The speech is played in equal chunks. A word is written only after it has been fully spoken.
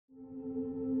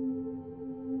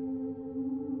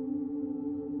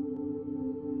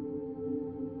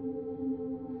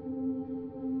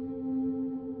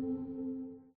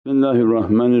Bismillahir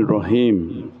Rahmanir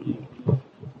Rahim.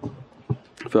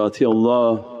 Fa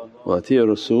Allah wa atiya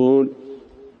Rasul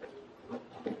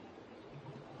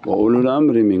wa ulul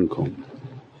amri minkum.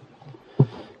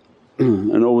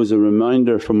 And always a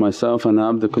reminder for myself,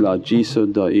 ana abdukal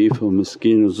ajizu da'ifu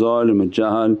miskinu zalimu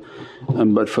jahal,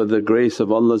 and but for the grace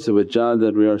of Allah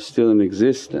that we are still in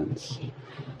existence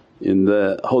in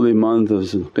the holy month of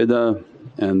Zulqa'dah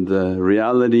and the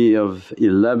reality of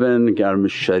 11 Garm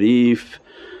Sharif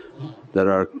that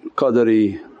are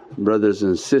Qadri brothers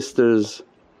and sisters,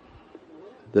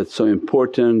 that's so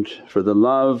important for the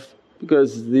love,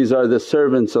 because these are the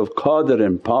servants of Qadr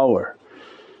and power.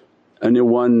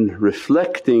 Anyone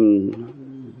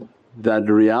reflecting that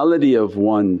reality of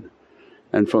one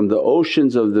and from the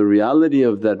oceans of the reality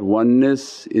of that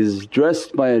oneness is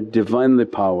dressed by a Divinely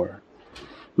power.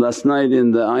 Last night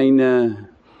in the Ayna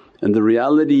and the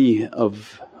reality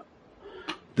of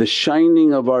the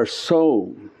shining of our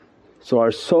soul. So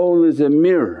our soul is a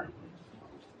mirror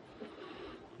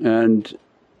and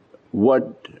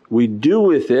what we do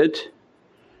with it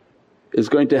is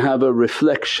going to have a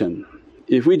reflection.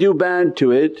 If we do bad to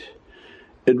it,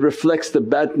 it reflects the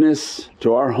badness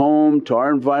to our home, to our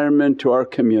environment, to our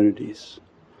communities.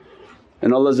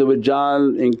 And Allah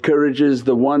encourages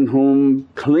the one whom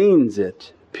cleans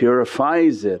it,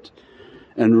 purifies it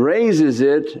and raises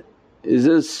it is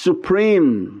a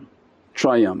supreme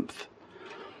triumph.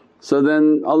 So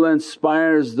then Allah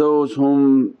inspires those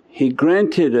whom He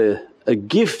granted a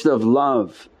gift of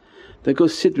love, they go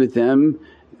sit with them.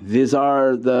 These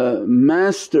are the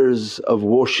masters of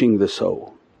washing the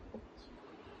soul.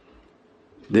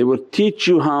 They will teach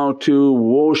you how to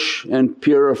wash and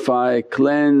purify,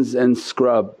 cleanse and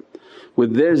scrub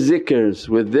with their zikrs,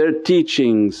 with their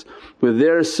teachings, with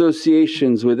their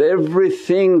associations, with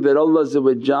everything that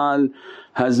Allah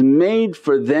has made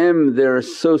for them, their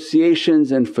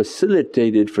associations and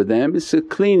facilitated for them. It's a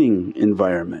cleaning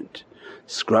environment,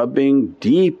 scrubbing,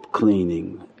 deep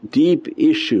cleaning, deep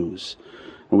issues.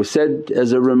 And we said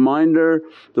as a reminder,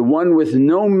 the one with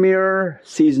no mirror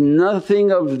sees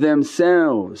nothing of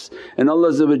themselves. And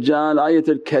Allah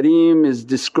Ayatul Kareem is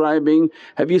describing,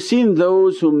 have you seen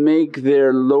those who make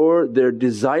their Lord, their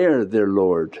desire their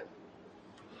Lord?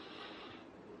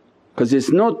 Because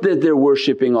it's not that they're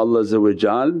worshipping Allah,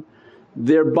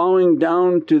 they're bowing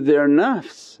down to their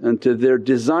nafs and to their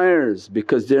desires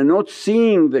because they're not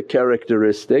seeing the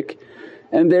characteristic.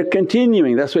 And they're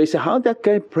continuing. That's why you say, how that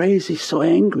guy prays, he's so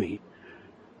angry.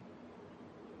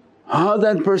 How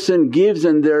that person gives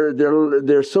and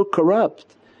they're so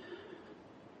corrupt.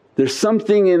 There's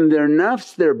something in their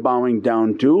nafs they're bowing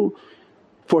down to,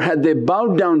 for had they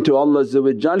bowed down to Allah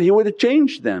He would have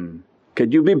changed them.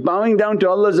 Could you be bowing down to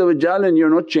Allah and you're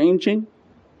not changing?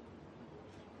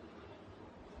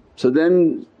 So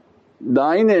then the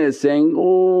Ayna is saying,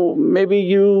 oh maybe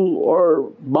you are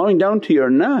bowing down to your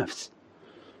nafs.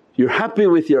 You're happy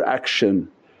with your action,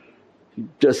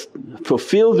 just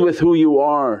fulfilled with who you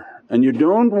are, and you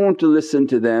don't want to listen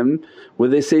to them where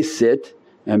they say, sit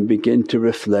and begin to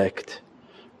reflect,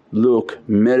 look,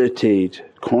 meditate,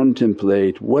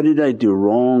 contemplate, what did I do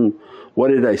wrong? What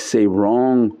did I say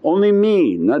wrong? Only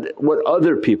me, not what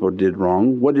other people did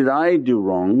wrong, what did I do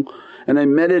wrong? And I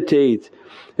meditate.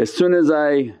 As soon as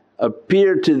I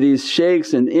appear to these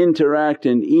shaykhs and interact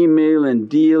and email and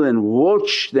deal and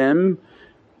watch them,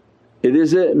 it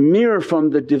is a mirror from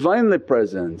the Divinely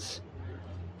Presence,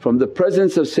 from the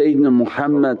presence of Sayyidina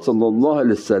Muhammad,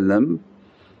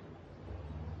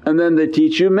 and then they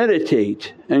teach you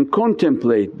meditate and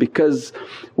contemplate, because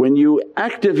when you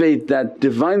activate that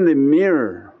Divinely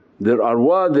mirror, their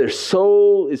arwah, their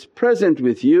soul is present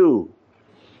with you.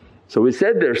 So we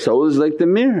said their soul is like the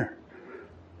mirror.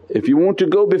 If you want to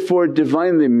go before a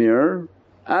Divinely mirror,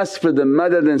 ask for the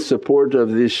madad and support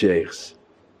of these shaykhs.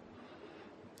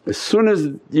 As soon as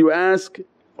you ask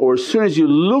or as soon as you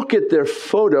look at their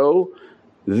photo,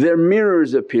 their mirror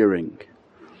is appearing.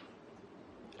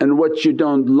 And what you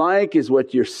don't like is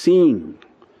what you're seeing.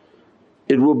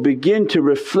 It will begin to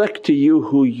reflect to you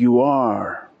who you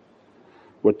are,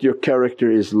 what your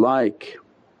character is like,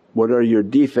 what are your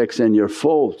defects and your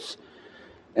faults.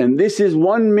 And this is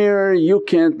one mirror you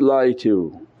can't lie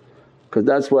to, because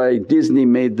that's why Disney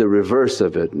made the reverse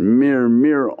of it, mirror,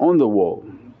 mirror on the wall.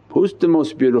 Who's the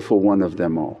most beautiful one of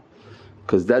them all?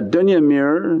 Because that dunya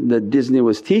mirror that Disney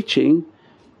was teaching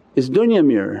is dunya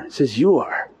mirror, it says, you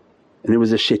are. And it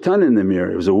was a shaitan in the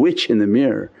mirror, it was a witch in the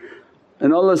mirror.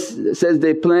 And Allah says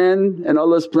they plan and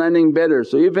Allah's planning better.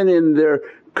 So even in their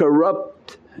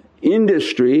corrupt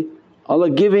industry, Allah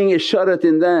giving isharat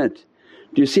in that.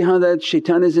 Do you see how that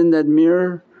shaitan is in that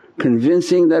mirror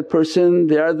convincing that person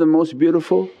they are the most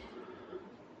beautiful?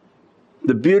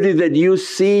 The beauty that you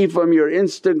see from your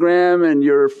Instagram and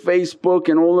your Facebook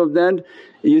and all of that,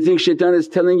 you think shaitan is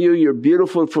telling you you're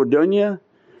beautiful for dunya?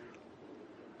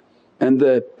 And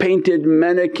the painted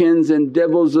mannequins and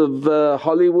devils of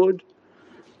Hollywood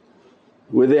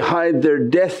where they hide their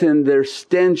death and their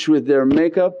stench with their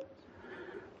makeup,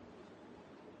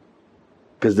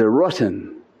 because they're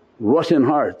rotten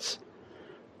hearts,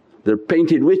 they're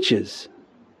painted witches.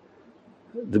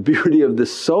 The beauty of the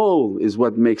soul is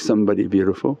what makes somebody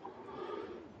beautiful.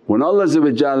 When Allah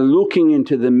looking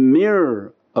into the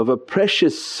mirror of a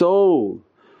precious soul,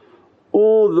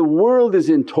 all the world is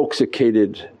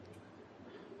intoxicated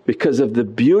because of the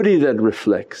beauty that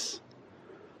reflects.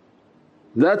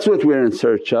 That's what we're in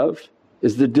search of,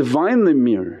 is the Divinely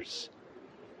mirrors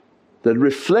that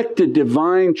reflect a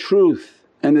divine truth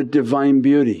and a divine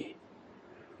beauty.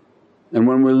 And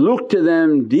when we look to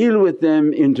them, deal with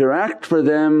them, interact for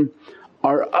them,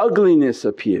 our ugliness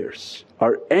appears,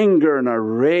 our anger and our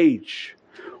rage.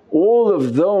 All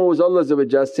of those Allah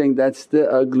saying, that's the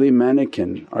ugly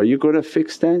mannequin, are you going to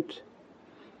fix that?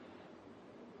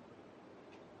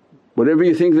 Whatever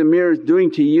you think the mirror is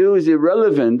doing to you is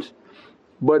irrelevant,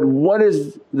 but what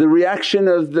is the reaction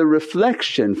of the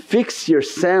reflection? Fix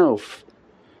yourself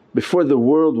before the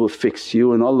world will fix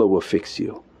you and Allah will fix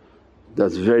you.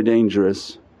 That's very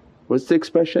dangerous. What's the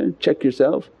expression? Check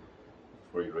yourself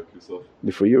before you wreck yourself.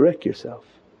 Before you wreck yourself.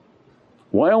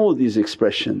 Why all these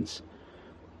expressions?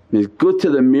 Means go to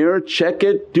the mirror, check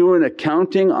it, do an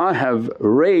accounting. I have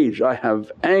rage, I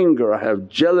have anger, I have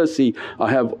jealousy, I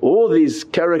have all these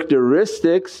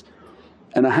characteristics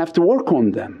and I have to work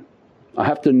on them. I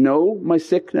have to know my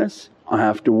sickness, I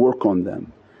have to work on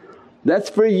them. That's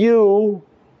for you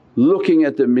looking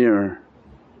at the mirror.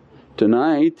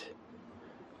 Tonight,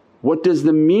 what does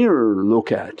the mirror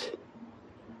look at?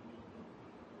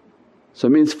 So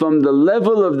it means from the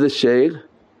level of the shaykh,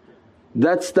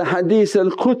 that's the hadith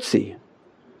al-Qudsi,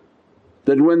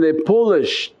 that when they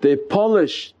polish,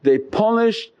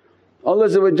 Allah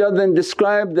then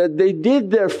described that they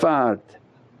did their fard.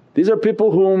 These are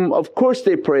people whom of course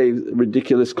they pray.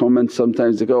 Ridiculous comments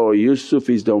sometimes they go, oh you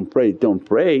Sufis don't pray. Don't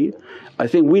pray. I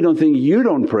think we don't think you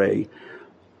don't pray.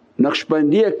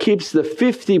 Naqshbandiya keeps the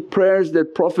 50 prayers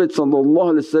that Prophet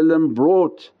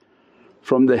brought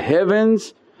from the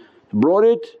heavens, brought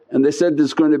it and they said, this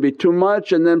is going to be too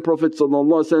much, and then Prophet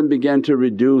began to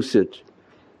reduce it.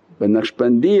 But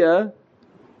Naqshbandiya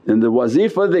in the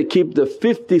wazifa they keep the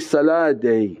 50 salah a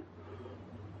day,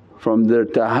 from their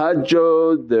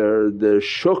tahajjud, their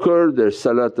shukr, their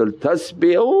salatul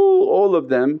tasbih, all of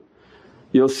them.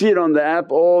 You'll see it on the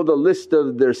app, all the list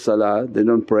of their salah. They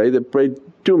don't pray, they pray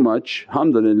too much,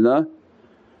 alhamdulillah.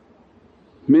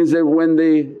 Means that when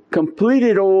they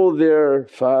completed all their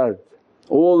fard,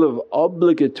 all of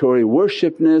obligatory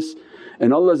worshipness,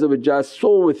 and Allah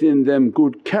saw within them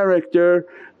good character,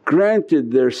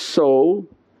 granted their soul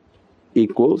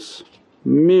equals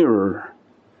mirror,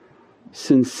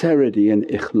 sincerity and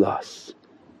ikhlas.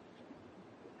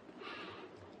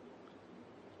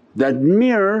 That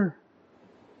mirror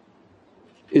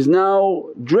is now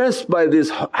dressed by this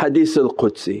hadith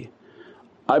al-Qudsi.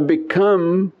 I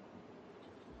become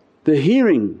the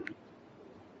hearing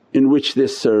in which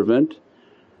this servant,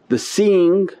 the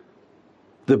seeing,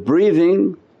 the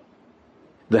breathing,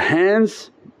 the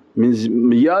hands means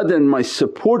yad and my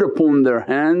support upon their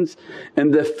hands,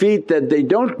 and the feet that they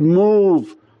don't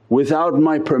move without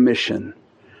my permission.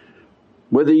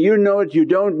 Whether you know it, you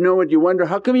don't know it, you wonder,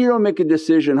 how come you don't make a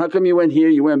decision, how come you went here,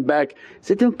 you went back?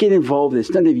 Say, don't get involved in it, it's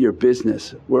none of your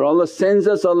business. Where Allah sends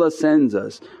us, Allah sends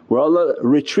us. Where Allah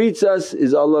retreats us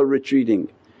is Allah retreating.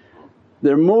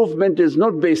 Their movement is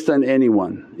not based on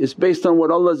anyone, it's based on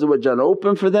what Allah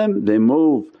opened for them, they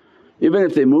move. Even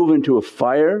if they move into a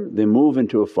fire, they move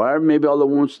into a fire, maybe Allah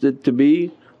wants it to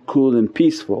be cool and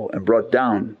peaceful and brought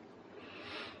down.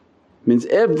 Means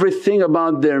everything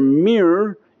about their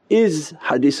mirror is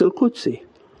hadith al-Qudsi.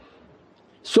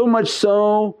 So much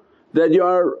so that you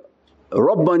are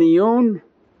Rabbaniyun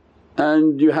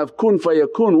and you have kun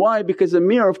fayakun. Why? Because the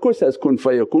mirror of course has kun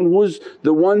fayakun. Who's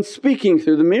the one speaking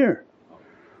through the mirror?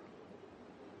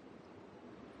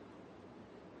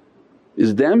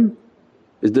 Is them?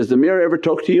 Does the mirror ever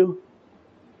talk to you?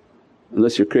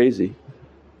 Unless you're crazy.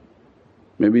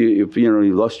 Maybe if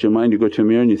you lost your mind, you go to a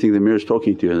mirror and you think the mirror's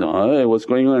talking to you, and hey, what's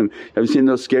going on? Have you seen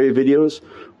those scary videos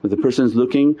where the person's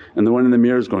looking and the one in the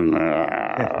mirror is going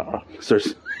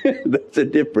that's a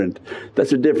different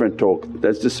talk,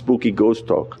 that's just spooky ghost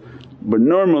talk. But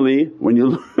normally when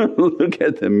you look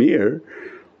at the mirror,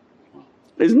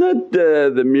 it's not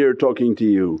the mirror talking to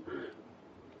you.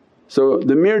 So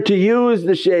the mirror to you is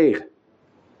the shaykh,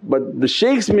 But the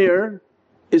shaykh's mirror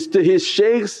is to his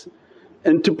shaykhs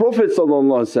and to Prophet. So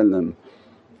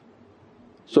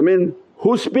I mean,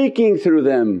 who's speaking through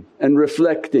them and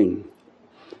reflecting?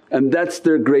 And that's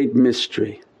their great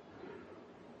mystery.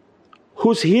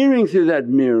 Who's hearing through that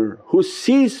mirror? Who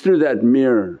sees through that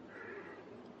mirror?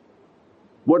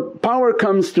 What power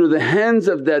comes through the hands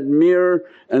of that mirror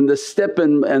and the step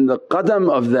and the qadam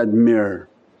of that mirror?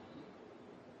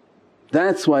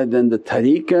 That's why then the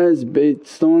tariqah is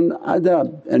based on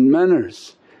adab and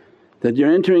manners. That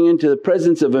you're entering into the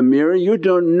presence of a mirror, you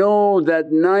don't know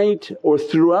that night or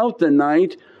throughout the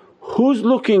night who's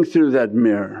looking through that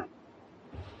mirror.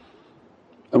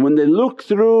 And when they look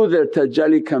through, their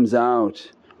tajalli comes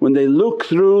out. When they look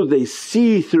through, they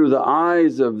see through the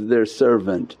eyes of their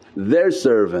servant,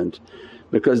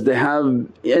 because they have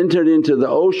entered into the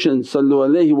ocean. Sallu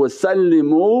alayhi wa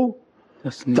sallimu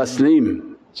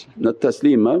taslim, not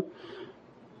taslima,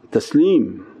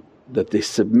 taslim, that they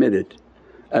submitted.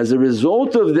 As a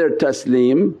result of their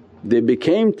taslim, they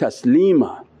became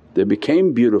taslima, they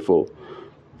became beautiful.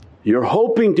 You're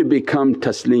hoping to become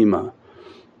taslima,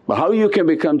 but how you can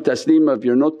become taslima if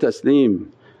you're not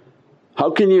taslim? How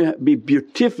can you be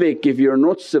beatific if you're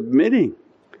not submitting?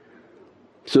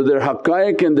 So their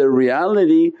haqqaiq and their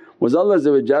reality was Allah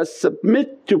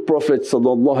submit to Prophet.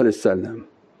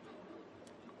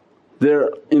 Their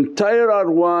entire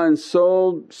arwah and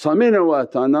soul samina wa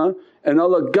ata'na, and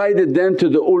Allah guided them to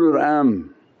the ulul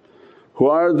am, who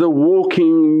are the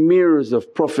walking mirrors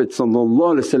of Prophet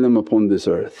upon this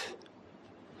earth.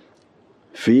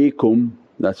 Feekum,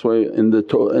 that's why in the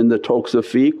talks of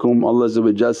feekum Allah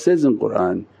says in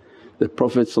Qur'an that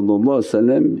Prophet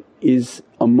is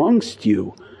amongst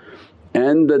you,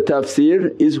 and the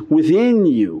tafsir is within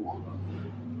you.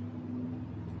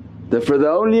 That for the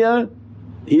awliya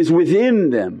he's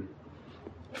within them,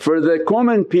 for the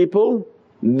common people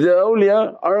the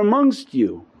awliya are amongst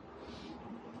you.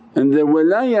 And the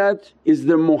wilayat is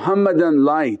the Muhammadan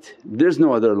light, there's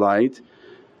no other light.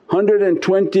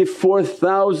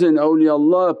 124,000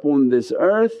 awliyaullah upon this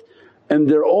earth, and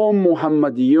they're all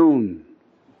Muhammadiyun.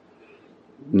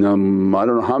 Now I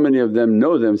don't know how many of them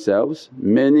know themselves,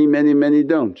 many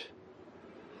don't.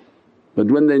 But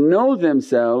when they know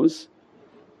themselves,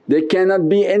 they cannot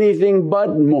be anything but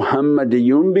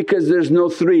Muhammadiyun, because there's no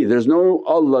three, there's no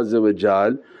Allah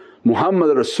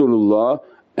Muhammad Rasulullah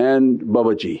and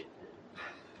Babaji.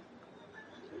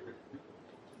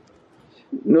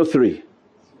 No three,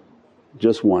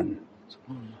 just one.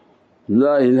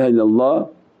 La ilaha illallah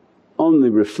only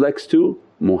reflects to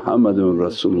Muhammadun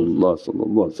Rasulullah.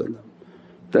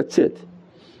 That's it.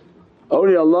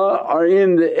 Awliyaullah are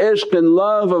in the ishq and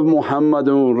love of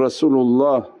Muhammadun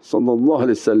Rasulullah.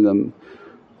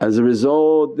 As a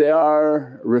result they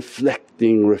are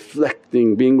reflecting,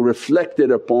 being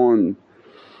reflected upon.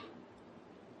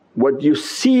 What you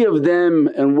see of them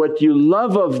and what you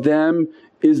love of them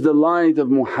is the light of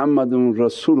Muhammadun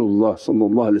Rasulullah.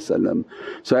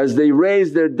 So as they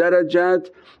raise their darajat,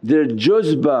 their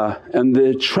juzbah and the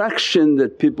attraction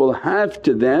that people have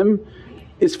to them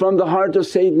is from the heart of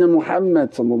Sayyidina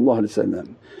Muhammad.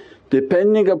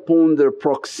 Depending upon their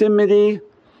proximity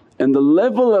and the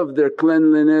level of their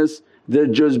cleanliness, their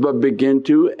juzbah begin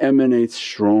to emanate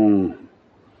strong.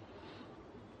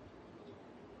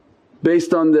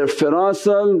 Based on their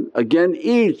firasa, again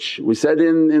each, we said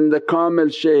in the Kamil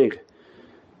Shaykh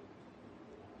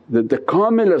that the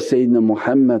Kamil of Sayyidina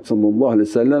Muhammad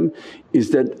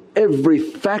is that every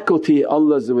faculty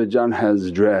Allah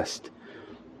has dressed.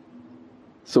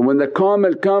 So when the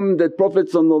Kamil come, that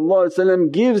Prophet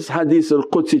gives Hadith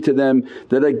al-Qudsi to them,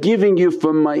 that I'm giving you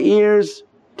from my ears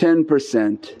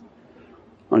 10%.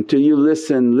 Until you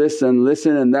listen,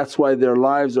 and that's why their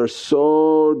lives are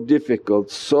so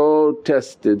difficult, so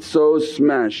tested, so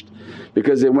smashed,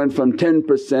 because it went from 10%,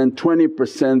 20%,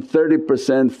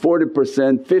 30%,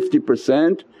 40%,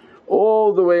 50%,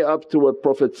 all the way up to what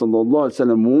Prophet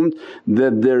warned,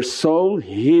 that their soul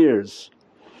hears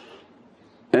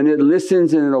and it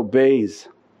listens and it obeys.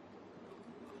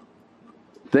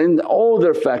 Then all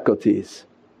their faculties,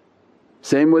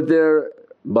 same with their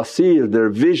basir, their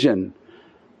vision,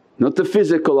 not the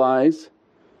physical eyes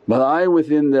but eye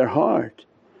within their heart.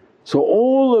 So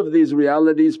all of these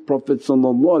realities Prophet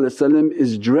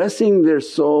is dressing their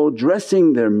soul,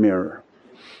 dressing their mirror.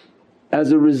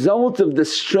 As a result of the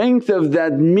strength of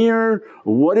that mirror,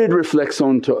 what it reflects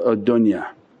onto a dunya.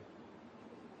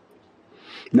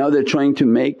 Now they're trying to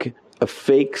make a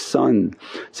fake sun.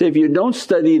 Say if you don't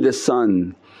study the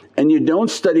sun and you don't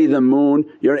study the moon,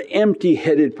 you're an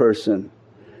empty-headed person.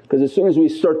 Because as soon as we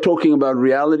start talking about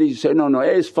reality, you say, no,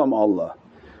 it's from Allah.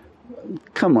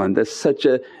 Come on, that's such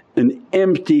an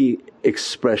empty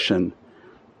expression.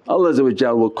 Allah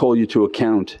will call you to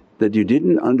account that you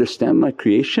didn't understand my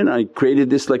creation, I created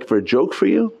this like for a joke for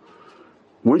you.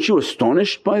 Weren't you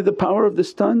astonished by the power of the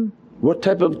sun? What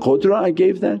type of qudra I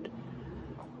gave that?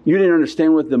 You didn't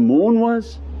understand what the moon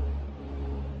was?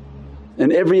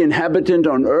 And every inhabitant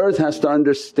on earth has to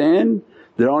understand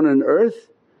they're on an earth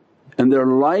and their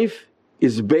life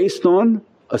is based on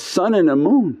a sun and a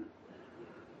moon.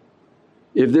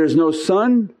 If there's no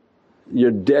sun, you're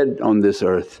dead on this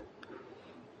earth.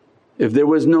 If there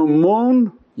was no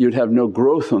moon, you'd have no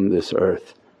growth on this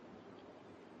earth.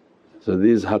 So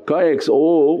these haqqaiqs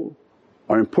all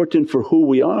are important for who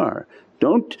we are.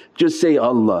 Don't just say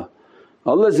Allah.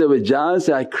 Allah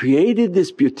say, I created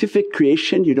this beatific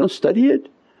creation, you don't study it?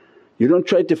 You don't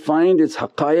try to find its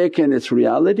haqqaiq and its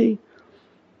reality?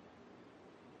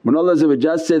 When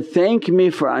Allah said, thank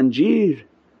me for Anjeer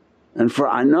and for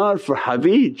Anar, for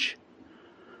Hawij,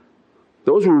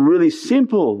 those were really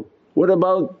simple. What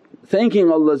about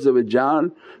thanking Allah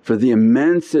for the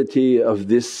immensity of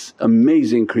this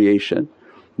amazing creation?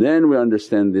 Then we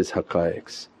understand these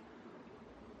haqqaiqs.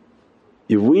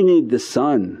 If we need the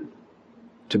sun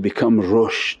to become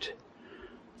rushd,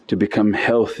 to become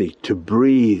healthy, to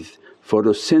breathe,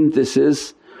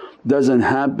 photosynthesis doesn't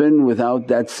happen without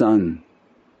that sun.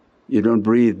 You don't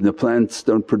breathe, the plants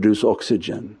don't produce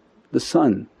oxygen. The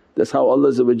sun, that's how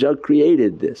Allah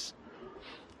created this.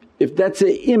 If that's an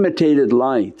imitated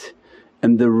light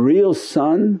and the real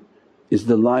sun is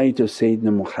the light of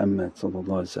Sayyidina Muhammad,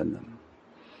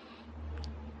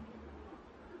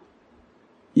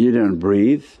 you don't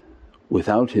breathe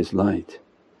without his light.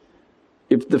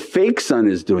 If the fake sun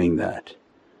is doing that,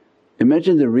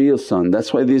 imagine the real sun.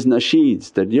 That's why these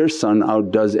nasheeds that your sun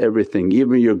outdoes everything,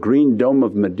 even your green dome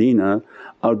of Medina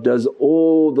outdoes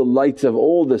all the lights of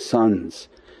all the suns,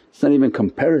 it's not even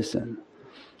comparison.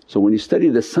 So when you study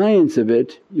the science of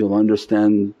it, you'll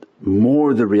understand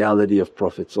more the reality of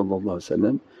Prophet.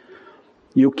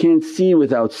 You can't see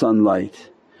without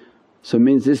sunlight. So it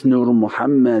means this Nur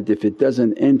Muhammad, if it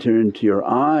doesn't enter into your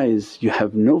eyes, you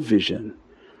have no vision.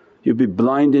 You'll be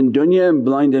blind in dunya and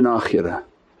blind in akhirah.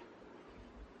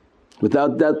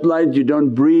 Without that light you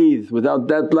don't breathe, without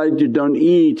that light you don't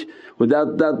eat,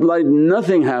 without that light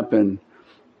nothing happen.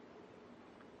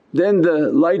 Then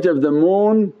the light of the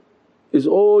moon is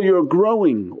all your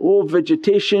growing, all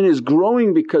vegetation is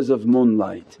growing because of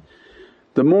moonlight.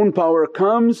 The moon power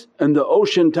comes and the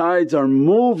ocean tides are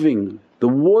moving, the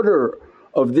water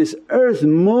of this earth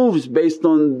moves based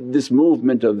on this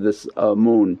movement of this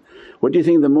moon. What do you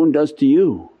think the moon does to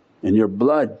you and your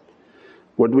blood?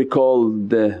 What we call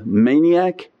the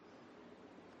maniac,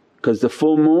 because the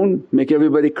full moon make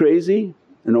everybody crazy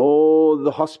and all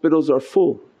the hospitals are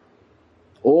full.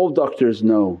 All doctors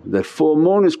know that full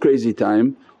moon is crazy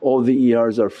time, all the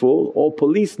ERs are full, all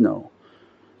police know.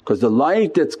 Because the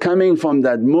light that's coming from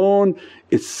that moon,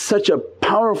 it's such a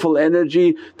powerful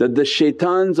energy that the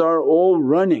shaitans are all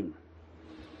running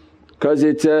because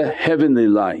it's a heavenly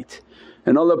light.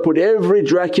 And Allah put every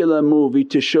Dracula movie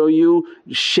to show you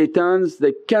shaitans,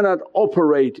 they cannot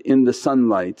operate in the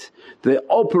sunlight, they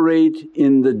operate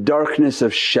in the darkness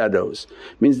of shadows.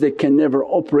 Means they can never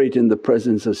operate in the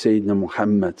presence of Sayyidina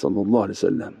Muhammad.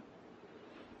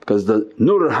 Because the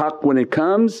Nur al-Haq when it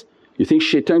comes, you think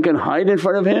shaitan can hide in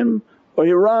front of him or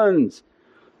he runs.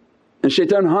 And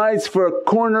shaitan hides for a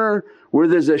corner where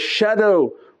there's a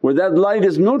shadow, where that light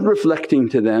is not reflecting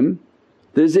to them.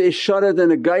 There's a isharat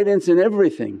and a guidance in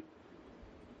everything.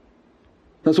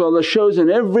 That's why Allah shows in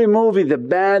every movie the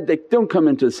bad, they don't come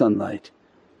into the sunlight.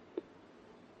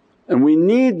 And we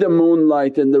need the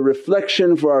moonlight and the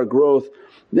reflection for our growth.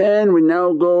 Then we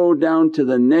now go down to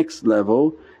the next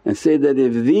level and say that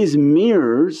if these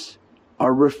mirrors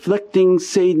are reflecting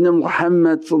Sayyidina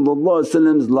Muhammad's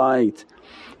light,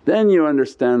 then you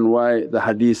understand why the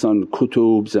hadith on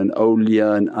kutubs and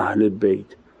awliya and Ahlul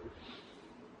Bayt.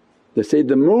 They say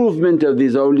the movement of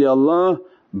these awliyaullah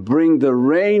bring the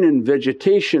rain and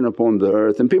vegetation upon the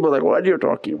earth, and people are like, what are you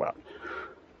talking about?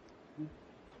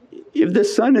 If the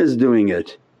sun is doing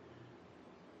it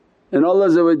and Allah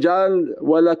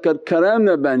وَلَقَدْ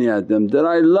كَرَمْنَا بَنِي Adam, that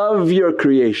I love your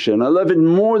creation, I love it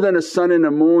more than a sun and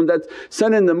a moon. That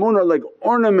sun and the moon are like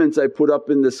ornaments I put up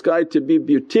in the sky to be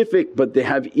beatific, but they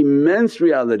have immense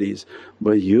realities.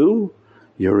 But you,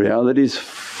 your reality is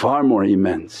far more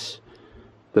immense.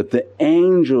 That the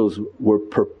angels were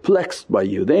perplexed by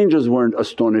you. The angels weren't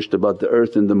astonished about the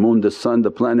earth and the moon, the sun,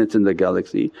 the planets and the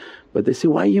galaxy, but they say,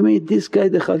 why you made this guy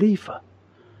the Khalifa?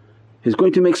 He's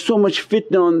going to make so much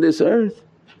fitna on this earth.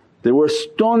 They were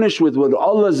astonished with what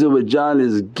Allah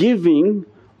is giving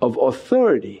of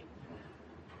authority.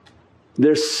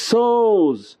 Their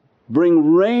souls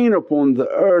bring rain upon the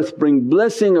earth, bring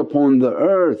blessing upon the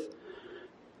earth.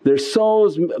 Their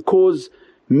souls cause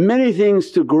many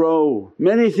things to grow,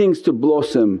 many things to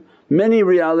blossom, many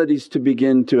realities to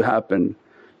begin to happen.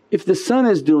 If the sun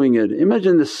is doing it,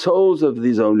 imagine the souls of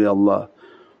these awliyaullah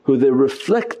who they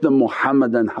reflect the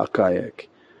Muhammadan haqqaiq.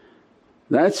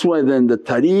 That's why then the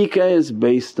tariqah is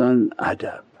based on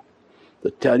adab.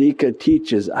 The tariqah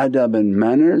teaches adab and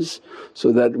manners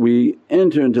so that we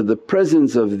enter into the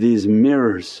presence of these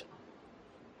mirrors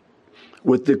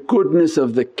with the goodness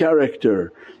of the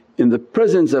character. In the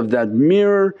presence of that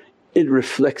mirror it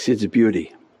reflects its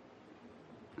beauty.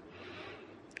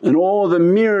 And all the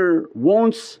mirror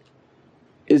wants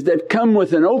is that come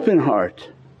with an open heart,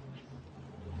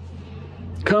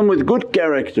 come with good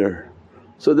character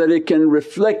so that it can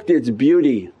reflect its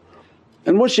beauty.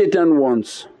 And what shaitan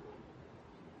wants?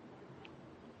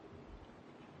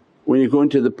 When you go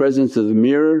into the presence of the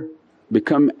mirror,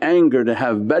 become anger to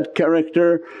have bad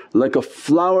character like a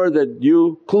flower that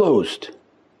you closed.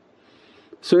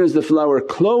 As soon as the flower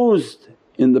closed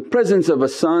in the presence of a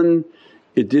sun,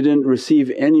 it didn't receive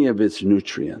any of its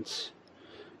nutrients,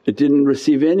 it didn't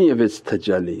receive any of its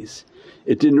tajallis,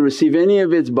 it didn't receive any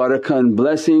of its barakah and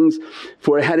blessings.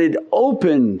 For had it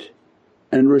opened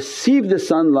and received the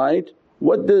sunlight,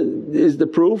 what is the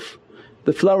proof?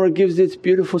 The flower gives its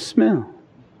beautiful smell.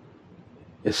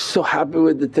 It's so happy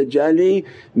with the tajalli,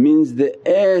 means the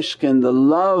ishq and the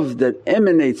love that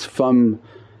emanates from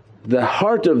the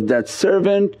heart of that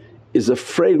servant is a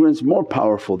fragrance more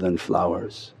powerful than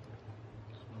flowers.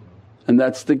 And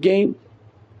that's the game.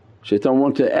 Shaitan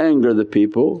want to anger the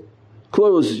people,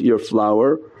 close your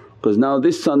flower because now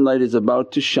this sunlight is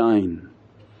about to shine.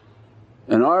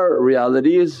 And our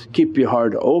reality is keep your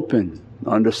heart open,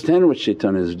 understand what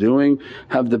shaitan is doing,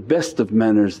 have the best of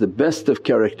manners, the best of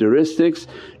characteristics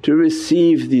to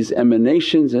receive these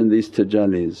emanations and these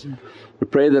tajallis. We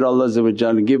pray that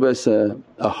Allah give us a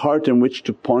heart in which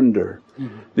to ponder.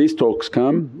 These talks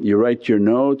come, you write your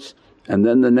notes and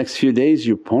then the next few days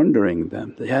you're pondering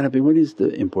them. Ya Rabbi, what is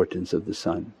the importance of the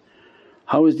sun?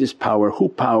 How is this power? Who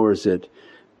powers it?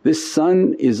 This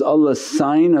sun is Allah's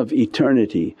sign of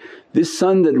eternity. This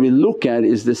sun that we look at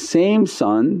is the same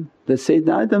sun that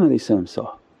Sayyidina Adam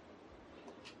saw.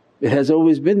 It has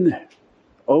always been there,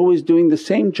 always doing the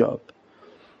same job.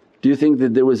 Do you think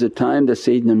that there was a time that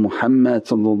Sayyidina Muhammad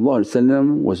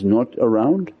was not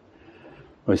around?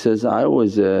 Or he says, I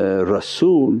was a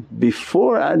Rasul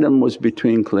before Adam was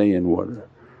between clay and water.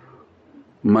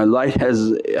 My light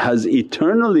has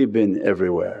eternally been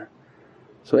everywhere.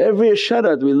 So every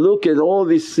isharat we look at all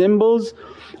these symbols,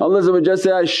 Allah says,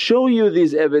 I show you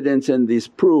these evidence and these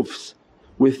proofs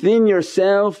within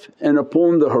yourself and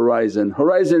upon the horizon.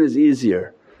 Horizon is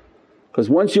easier because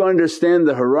once you understand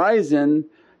the horizon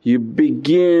you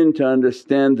begin to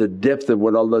understand the depth of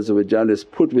what Allah has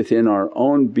put within our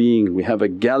own being. We have a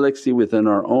galaxy within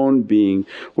our own being,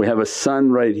 we have a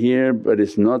sun right here but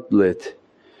it's not lit.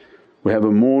 We have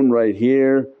a moon right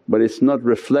here but it's not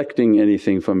reflecting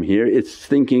anything from here, it's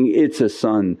thinking it's a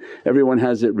sun. Everyone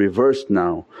has it reversed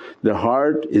now. The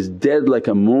heart is dead like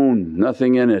a moon,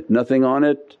 nothing in it, nothing on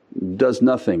it, does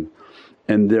nothing.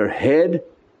 And their head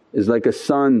is like a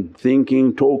sun,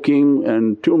 thinking, talking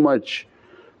and too much,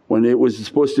 when it was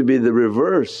supposed to be the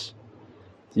reverse.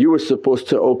 You were supposed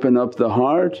to open up the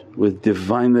heart with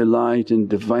Divinely Light and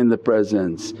Divinely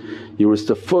Presence. You were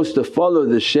supposed to follow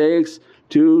the shaykhs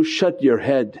to shut your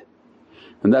head.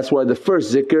 And that's why the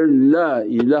first zikr, La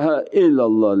ilaha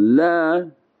illallah, La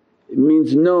it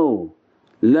means no,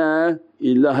 La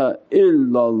ilaha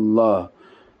illallah.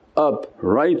 Up,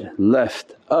 right,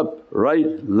 left, up, right,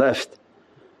 left.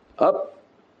 Up,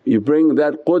 you bring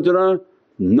that qudra,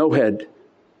 no head.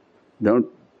 Don't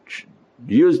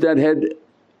use that head,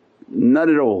 not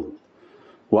at all.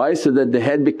 Why? So that the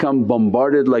head become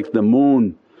bombarded like the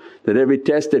moon, that every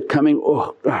test that coming,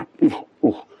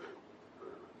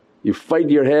 you fight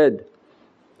your head,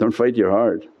 don't fight your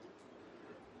heart.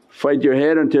 Fight your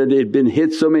head until it's been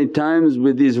hit so many times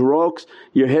with these rocks,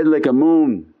 your head like a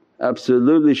moon,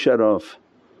 absolutely shut off.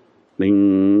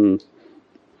 Ding.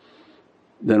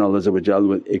 Then Allah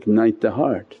will ignite the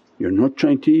heart. You're not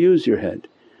trying to use your head.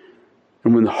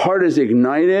 And when the heart is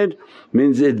ignited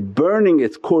means it's burning,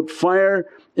 it's caught fire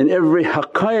and every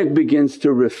haqqaiq begins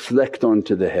to reflect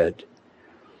onto the head.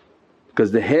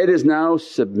 Because the head is now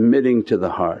submitting to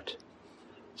the heart.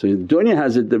 So dunya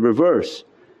has it the reverse,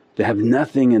 they have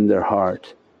nothing in their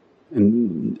heart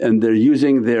and they're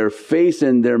using their face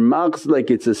and their mouths like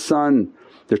it's a sun.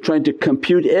 They're trying to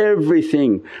compute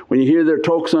everything. When you hear their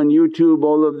talks on YouTube,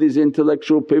 all of these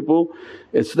intellectual people,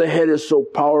 it's the head is so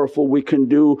powerful, we can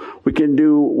do what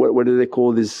do they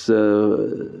call this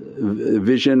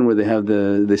vision where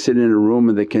they sit in a room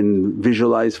and they can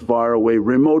visualize far away,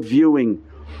 remote viewing.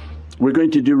 We're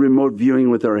going to do remote viewing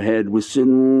with our head, we sit,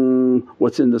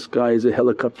 what's in the sky, is a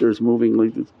helicopter is moving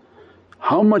like this.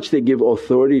 How much they give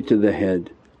authority to the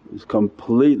head is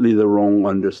completely the wrong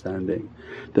understanding.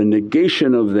 The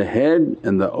negation of the head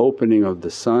and the opening of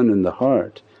the sun and the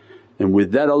heart. And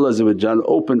with that Allah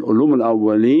open ulum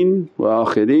al-awwaleen wa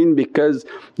akhirin, because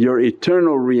your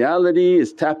eternal reality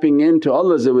is tapping into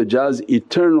Allah's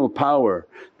eternal power.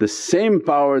 The same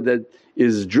power that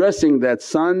is dressing that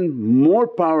sun, more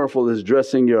powerful is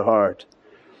dressing your heart.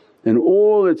 And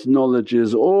all its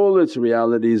knowledges, all its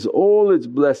realities, all its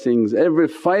blessings, every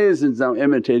faiz is now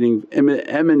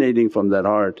emanating from that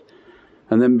heart,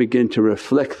 and then begin to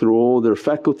reflect through all their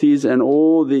faculties and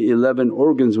all the 11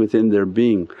 organs within their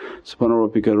being. Subhana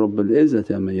rabbika rabbil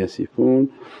izzati amma yasifoon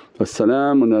wa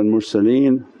salaamun al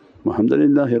mursaleen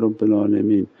walhamdulillahi rabbil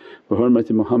alameen. Bi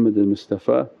hurmati Muhammad al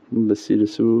Mustafa wa bi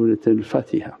Surat al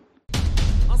Fatiha.